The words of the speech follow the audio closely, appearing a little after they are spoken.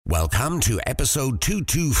Welcome to episode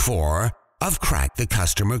 224 of Crack the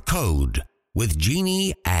Customer Code with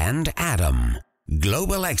Jeannie and Adam,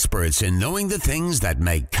 global experts in knowing the things that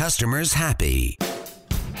make customers happy.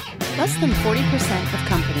 Less than 40% of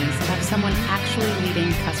companies have someone actually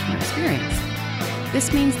leading customer experience.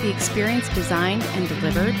 This means the experience designed and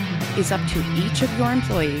delivered is up to each of your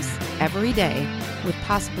employees every day, with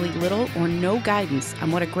possibly little or no guidance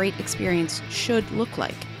on what a great experience should look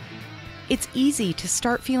like. It's easy to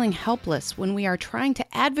start feeling helpless when we are trying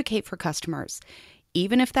to advocate for customers,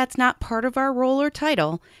 even if that's not part of our role or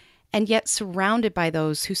title, and yet surrounded by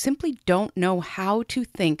those who simply don't know how to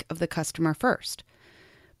think of the customer first.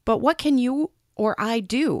 But what can you or I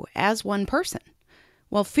do as one person?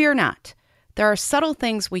 Well, fear not. There are subtle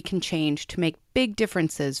things we can change to make big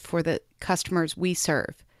differences for the customers we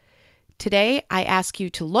serve. Today, I ask you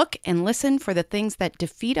to look and listen for the things that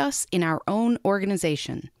defeat us in our own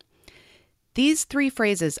organization. These three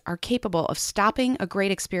phrases are capable of stopping a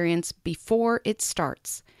great experience before it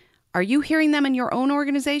starts. Are you hearing them in your own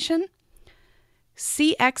organization?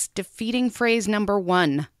 CX defeating phrase number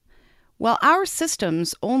 1. Well, our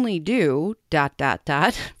systems only do ...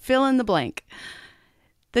 fill in the blank.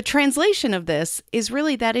 The translation of this is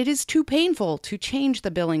really that it is too painful to change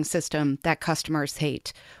the billing system that customers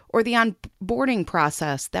hate, or the onboarding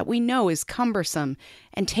process that we know is cumbersome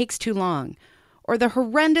and takes too long, or the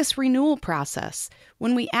horrendous renewal process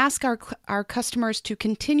when we ask our customers to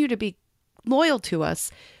continue to be loyal to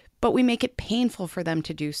us, but we make it painful for them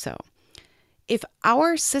to do so. If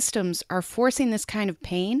our systems are forcing this kind of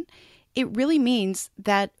pain, it really means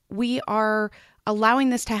that we are allowing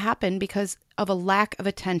this to happen because of a lack of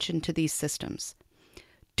attention to these systems.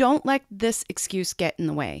 Don't let this excuse get in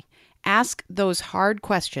the way. Ask those hard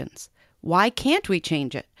questions. Why can't we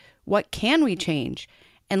change it? What can we change?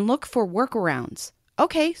 And look for workarounds.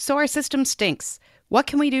 Okay, so our system stinks. What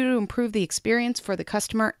can we do to improve the experience for the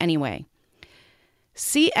customer anyway?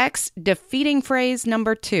 CX defeating phrase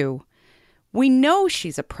number 2. We know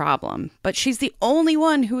she's a problem, but she's the only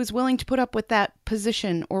one who is willing to put up with that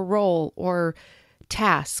position or role or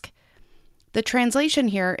task. The translation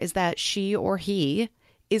here is that she or he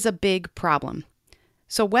is a big problem.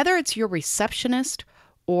 So whether it's your receptionist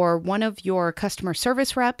or one of your customer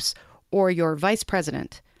service reps or your vice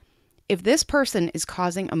president, if this person is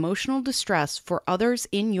causing emotional distress for others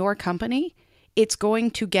in your company, it's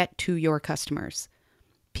going to get to your customers.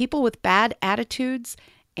 People with bad attitudes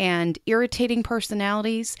and irritating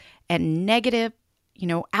personalities and negative,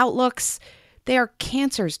 outlooks, they are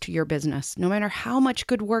cancers to your business, no matter how much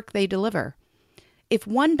good work they deliver. If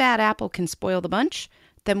one bad apple can spoil the bunch,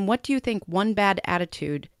 then what do you think one bad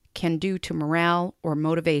attitude can do to morale or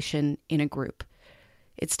motivation in a group?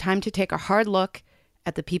 It's time to take a hard look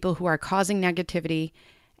at the people who are causing negativity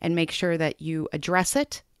and make sure that you address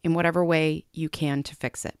it in whatever way you can to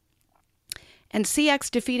fix it. And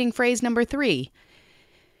CX defeating phrase number 3.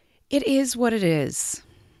 It is what it is.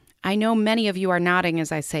 I know many of you are nodding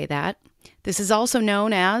as I say that. This is also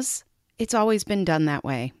known as, it's always been done that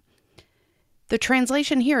way. The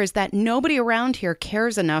translation here is that nobody around here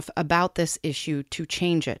cares enough about this issue to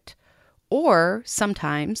change it. Or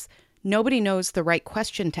sometimes nobody knows the right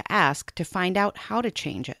question to ask to find out how to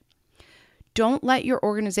change it. Don't let your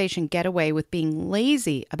organization get away with being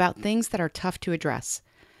lazy about things that are tough to address.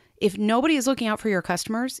 If nobody is looking out for your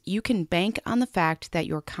customers, you can bank on the fact that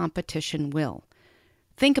your competition will.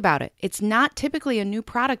 Think about it. It's not typically a new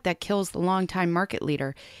product that kills the longtime market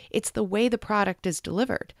leader. It's the way the product is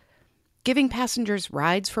delivered. Giving passengers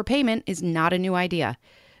rides for payment is not a new idea,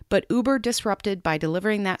 but Uber disrupted by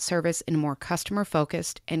delivering that service in a more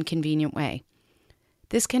customer-focused and convenient way.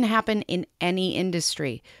 This can happen in any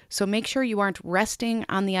industry, so make sure you aren't resting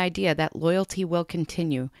on the idea that loyalty will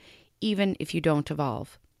continue, even if you don't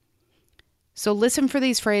evolve. So listen for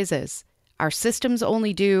these phrases. Our systems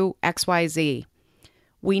only do XYZ.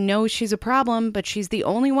 We know she's a problem, but she's the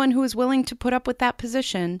only one who is willing to put up with that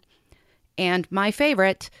position. And my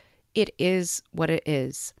favorite, it is what it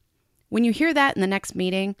is. When you hear that in the next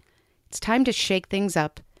meeting, it's time to shake things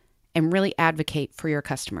up and really advocate for your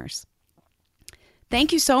customers.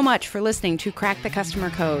 Thank you so much for listening to Crack the Customer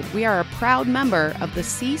Code. We are a proud member of the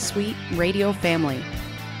C-Suite Radio family.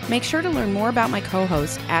 Make sure to learn more about my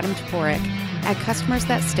co-host, Adam Toporek, at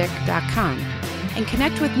customersthatstick.com and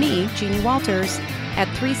connect with me, Jeannie Walters, at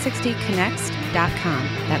 360connext.com.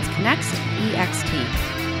 That's Connext, E-X-T.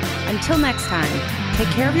 Until next time, take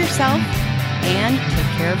care of yourself and take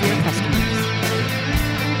care of your customers.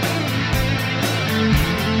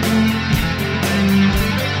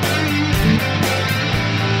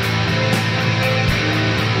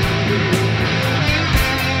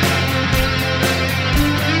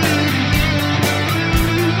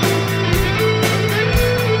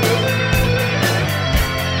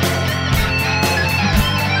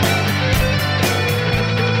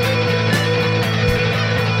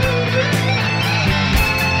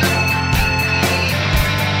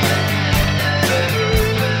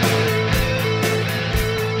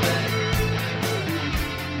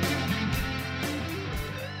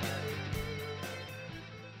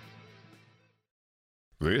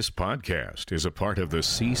 This podcast is a part of the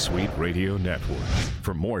C-Suite Radio Network.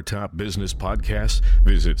 For more top business podcasts,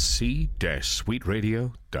 visit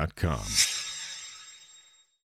c-suiteradio.com.